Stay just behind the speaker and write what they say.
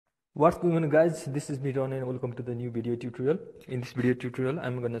What's going on, guys? This is me Ron and welcome to the new video tutorial. In this video tutorial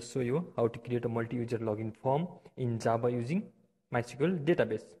I'm gonna show you how to create a multi-user login form in Java using Mysql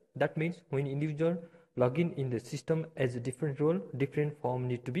database. That means when individual login in the system as a different role, different form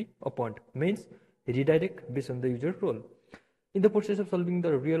need to be opened. Means redirect based on the user role. In the process of solving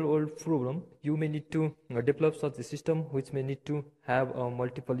the real world problem, you may need to develop such a system which may need to have a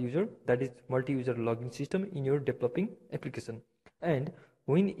multiple user, that is multi-user login system in your developing application. And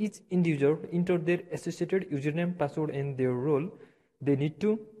when each individual enter their associated username, password and their role, they need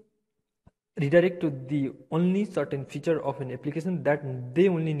to redirect to the only certain feature of an application that they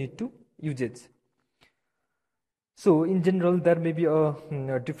only need to use it. So in general there may be a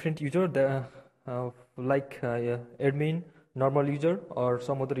different user like admin, normal user or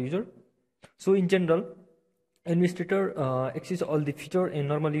some other user. So in general administrator access all the feature and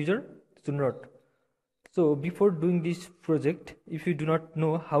normal user should not. So before doing this project, if you do not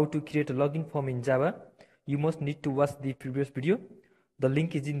know how to create a login form in Java, you must need to watch the previous video. The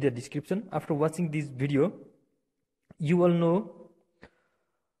link is in the description. After watching this video, you will know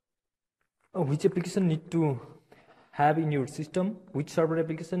which application need to have in your system, which server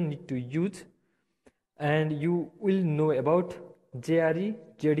application need to use, and you will know about JRE,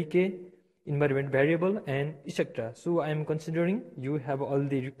 JDK, environment variable and etc. So I am considering you have all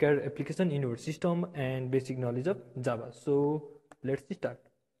the required application in your system and basic knowledge of Java. So let's start.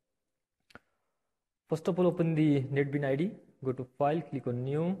 First of all, open the NetBeans IDE, go to file, click on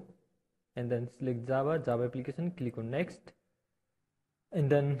new and then select Java application, click on next and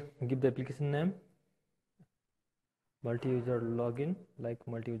then give the application name multi-user login, like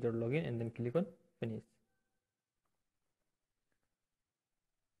multi-user login, and then click on finish.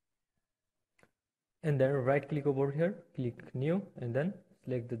 And then right click over here, click new and then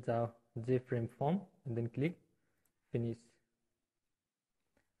select the JFrame form and then click finish.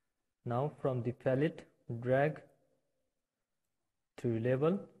 Now from the palette drag to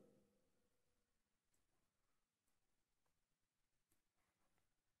label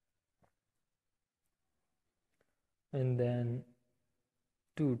and then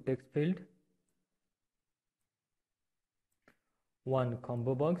to text field, one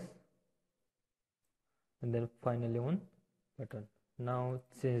combo box and then finally one button. Now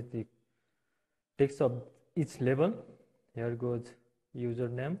change the text of each label. Here goes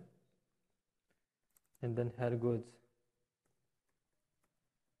username and then here goes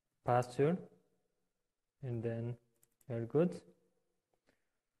password and then here goes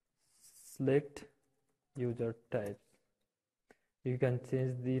select user types. You can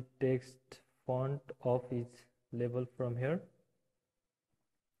change the text font of each label from here.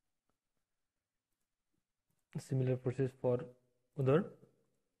 Similar process for other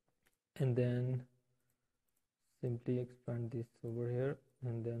and then simply expand this over here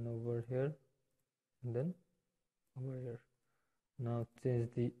and then over here and then over here. Now change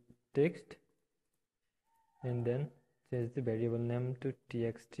the text and then change the variable name to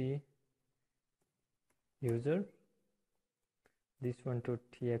txt user, this one to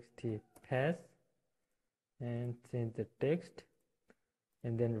txt pass and change the text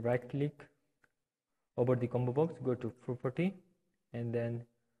and then right click over the combo box, go to property and then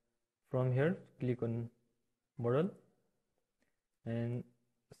from here click on model and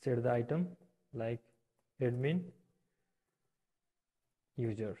set the item like admin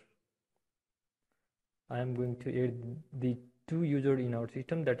user. I am going to add the two users in our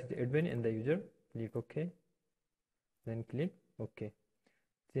system, that is admin and the user. Click OK, then click OK.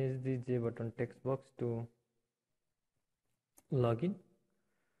 Change the J button text box to login.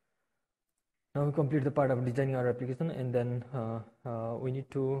 Now we complete the part of designing our application and then we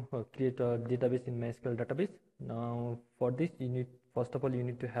need to create a database in Mysql database. Now for this you need, first of all you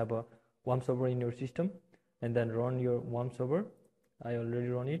need to have a WAMP server in your system and then run your WAMP server. I already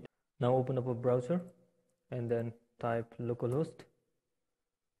run it. Now open up a browser and then type localhost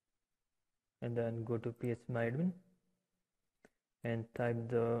and then go to phpMyAdmin and type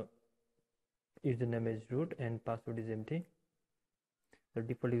the username is root and password is empty. The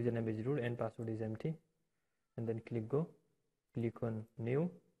default username is root and password is empty and then click go, click on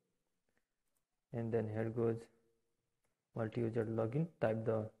new and then here goes multi-user login, type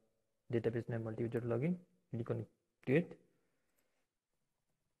the database name multi-user login, click on create,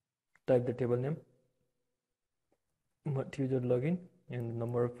 type the table name multi-user login and the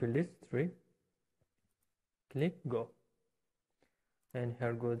number of field is 3, click go and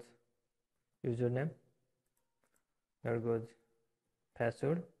here goes username, here goes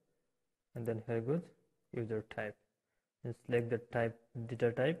password and then here goes user type and select the type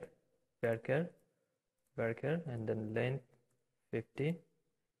data type varchar and then length 50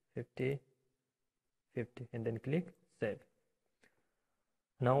 50 50 and then click save.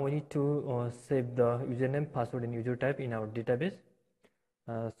 Now we need to save the username, password and user type in our database,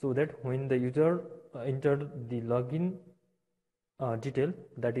 so that when the user enter the login detail,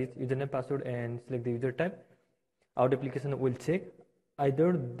 that is username, password and select the user type, our application will check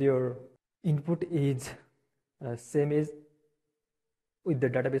either their input is same as with the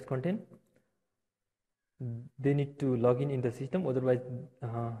database content. They need to log in the system, otherwise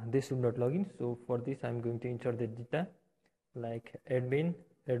they should not log in. So for this I'm going to enter the data like admin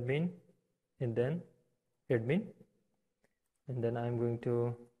and then admin, and then I'm going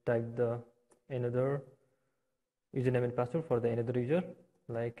to type the another username and password for the another user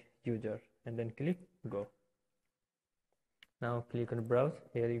like user, and then click go. Now click on browse.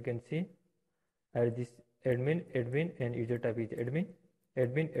 Here you can see add this admin and user type is admin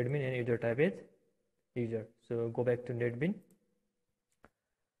and user type is user. So go back to NetBeans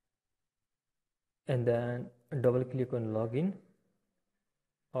and then double click on login,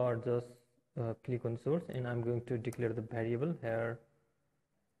 or just click on source, and I'm going to declare the variable here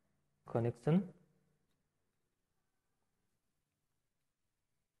connection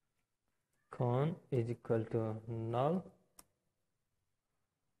con is equal to null,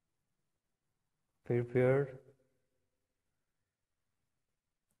 prepare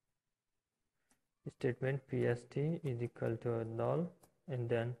statement pst is equal to null, and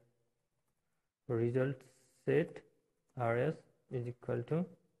then result set rs is equal to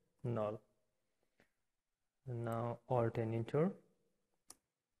null. Now alt and enter,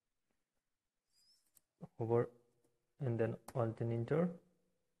 over and then alt and enter,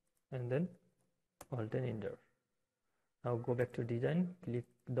 and then alt and enter. Now go back to design,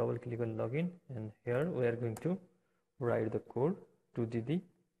 double click on login, and here we are going to write the code to do the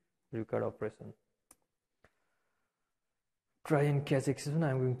required operation. Try and catch exception.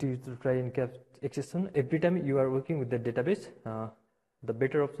 I'm going to use the try and catch exception. Every time you are working with the database, the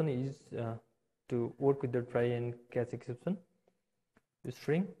better option is to work with the try and catch exception.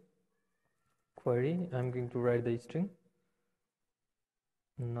 String query, I'm going to write the string.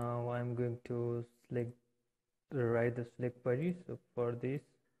 Now I'm going to write the select query. So for this,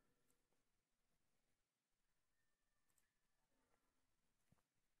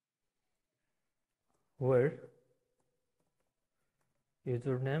 where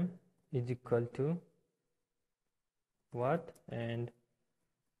username is equal to what and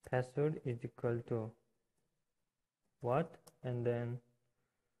password is equal to what, and then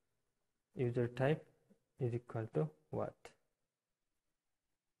user type is equal to what.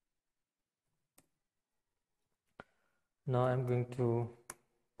 Now I'm going to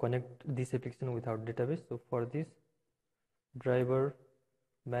connect this application with our database. So for this, driver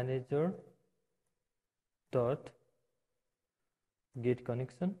manager dot get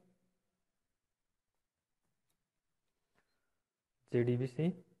connection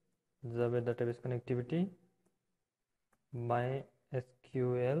JDBC Java database connectivity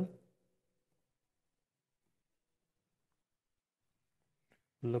MySQL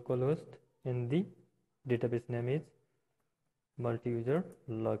localhost, and the database name is multi-user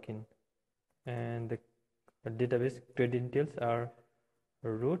login, and the database credentials are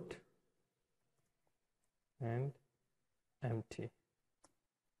root and empty.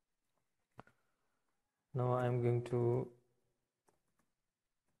 Now I'm going to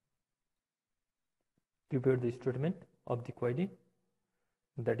prepare the statement of the query,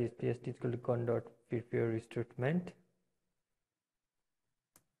 that is pst is equal to con dot prepare statement.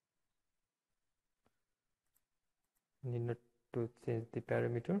 Need not to change the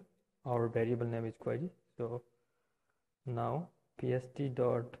parameter. Our variable name is query. So now pst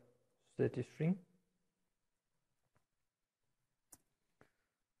dot set string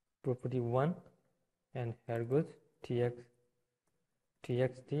property 1, and here goes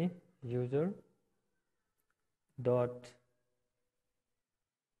txt user dot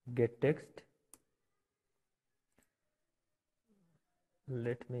get text.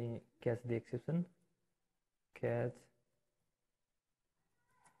 Let me catch the exception. Catch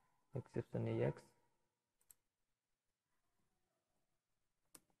exception ex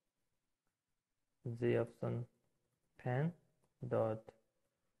j option pan dot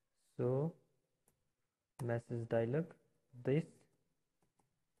show message dialog. This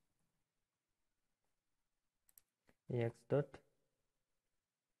ex dot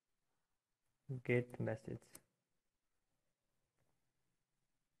get message.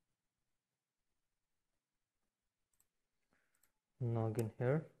 Now again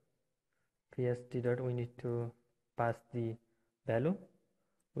here pst dot we need to pass the value.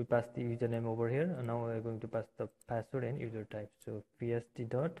 we pass the username over here, and now we're going to pass the password and user type. So pst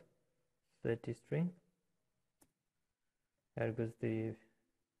dot set string, here goes the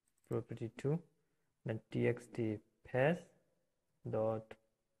property 2, then txt pass dot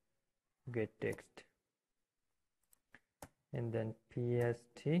get text, and then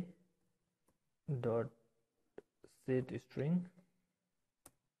pst dot set string.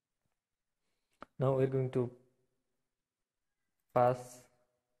 Now we're going to pass,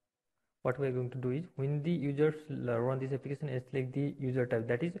 what we're going to do is, when the users run this application and select the user type,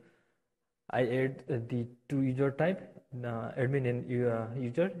 that is, I add the two user type, admin and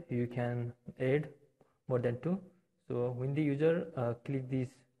user. You can add more than two. So when the user click this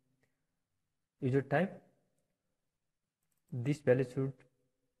user type, this value should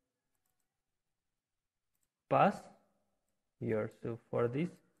pass here. So for this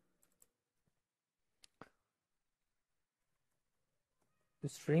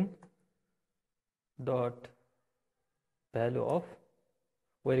string dot value of,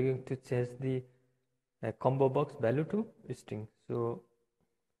 we're going to change the combo box value to string. So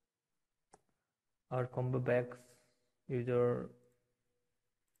our combo box user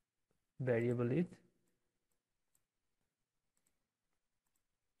variable is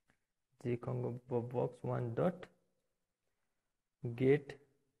the combo box 1 dot get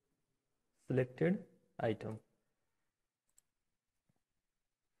selected item.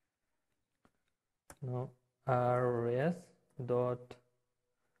 Now rs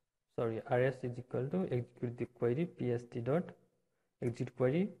is equal to execute the query pst dot execute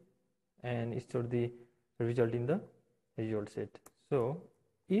query and store the result in the result set. So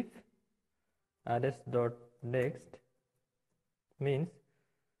if rs dot next means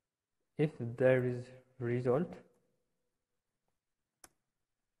if there is result,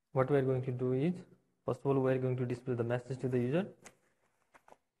 what we are going to do is, first of all, we are going to display the message to the user.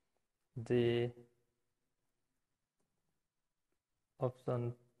 The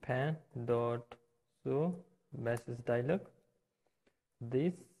option pan dot show message dialog,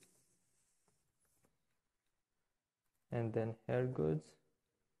 this, and then here goes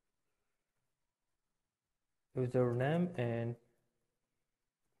username and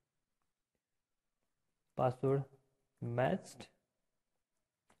password matched,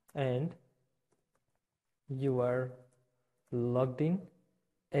 and you are logged in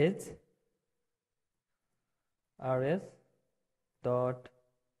as rs dot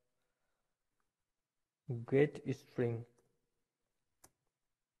get string.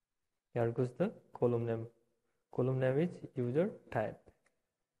 Here goes the column name. Column name is user type.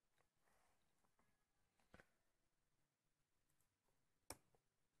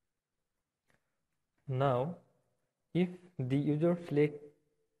 Now if the user select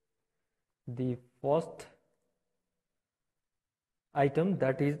the first item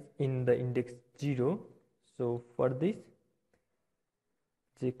that is in the index 0, so for this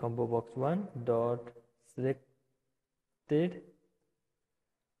the combo box 1 dot selected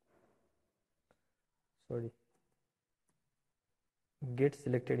get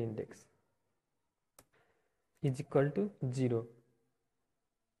selected index is equal to 0.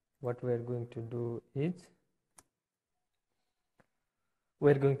 What we are going to do is, we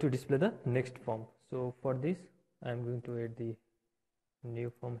are going to display the next form. So for this I am going to add the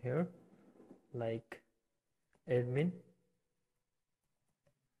new form here, like admin,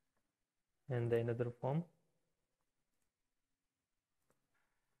 and the another form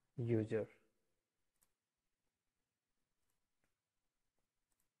user.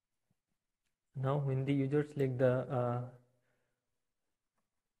 Now when the user select the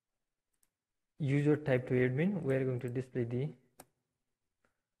user type to admin, we are going to display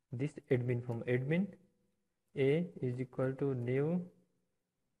this admin form. Admin a is equal to new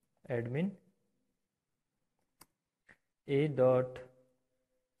admin a dot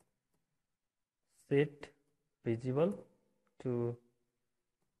set visible to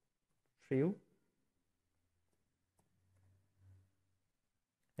true,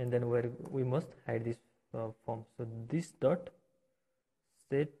 and then where we must hide this form. So this dot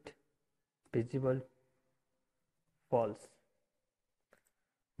set visible false.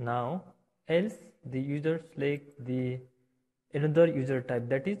 Now else the user select the another user type,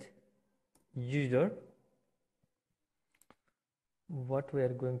 that is user. What we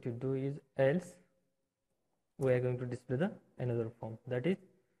are going to do is, else we are going to display the another form, that is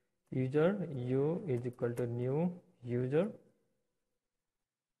user u is equal to new user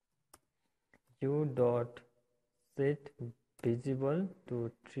u dot set visible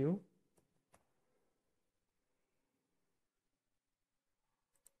to true,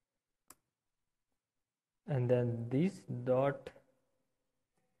 and then this dot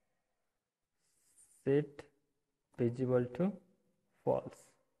set visible to false.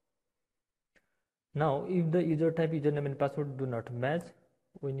 Now if the user type, username and password do not match,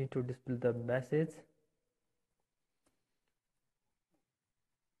 we need to display the message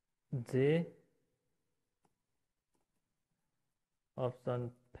J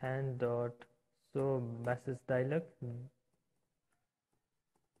option pan dot show message dialog.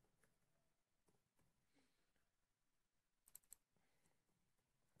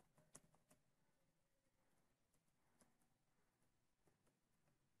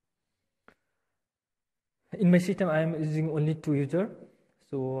 In my system I am using only 2 users,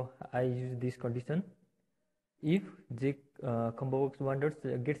 so I use this condition. If J combo box 1 dot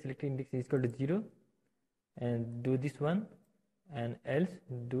get selected index is equal to 0, and do this one, and else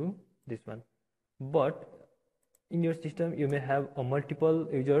do this one. But in your system you may have a multiple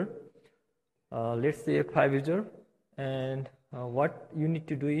user, let's say 5 user, and what you need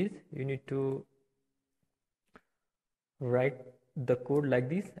to do is you need to write the code like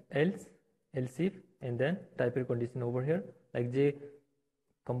this: else if, and then type your condition over here like J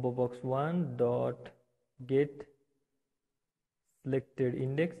combo box 1 dot get selected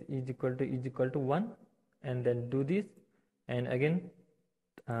index is equal to 1, and then do this, and again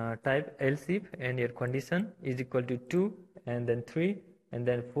type else if, and your condition is equal to 2, and then 3, and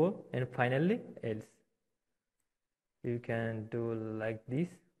then 4, and finally else. You can do like this.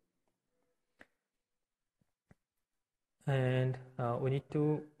 And we need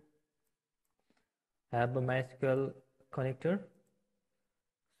to have a Mysql connector.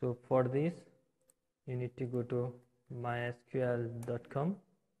 So for this you need to go to mysql.com,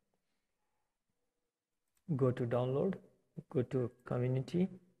 go to download, go to community,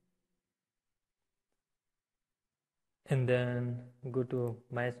 and then go to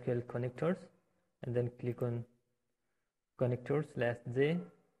Mysql connectors, and then click on connector/j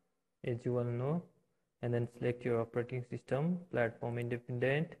as you all know, and then select your operating system, platform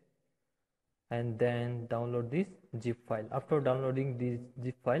independent, and then download this zip file. After downloading this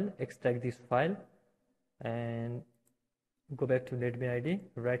zip file, extract this file and go back to NetBeans IDE,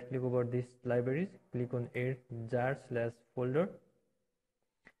 right click over this libraries, click on add jar/folder,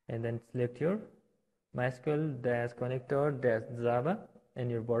 and then select your mysql-connector-java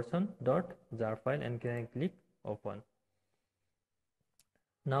and your version.jar file, and can click open.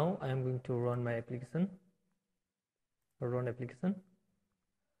 Now I am going to run my application. Run application.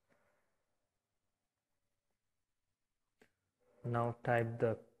 Now type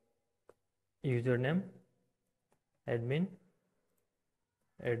the username admin,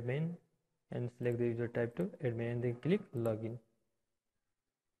 and select the user type to admin, and then click login.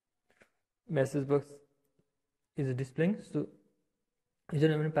 Message box is displaying, so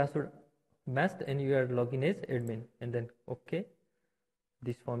username and password matched and you are logging as admin, and then okay,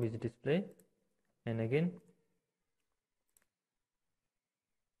 this form is displayed. And again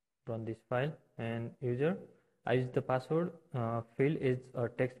run this file, and user, I use the password field is a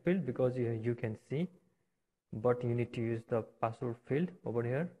text field because you can see, but you need to use the password field over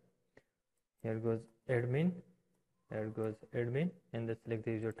here. Here goes admin, there goes admin, and then select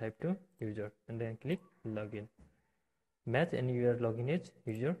the user type to user, and then click login. Match and you are logging as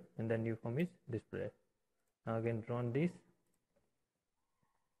user, and then new form is displayed. Now again run this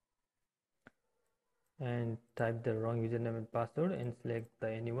and type the wrong username and password and select the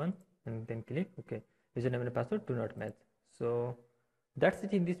anyone, and then click OK. Username and password do not match. So that's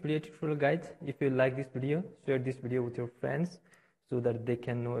it in this video tutorial, guys. If you like this video, share this video with your friends so that they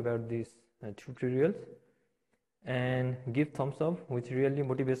can know about these tutorials, and give thumbs up, which really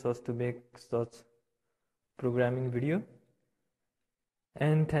motivates us to make such programming video.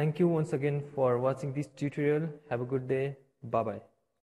 And thank you once again for watching this tutorial. Have a good day. Bye bye.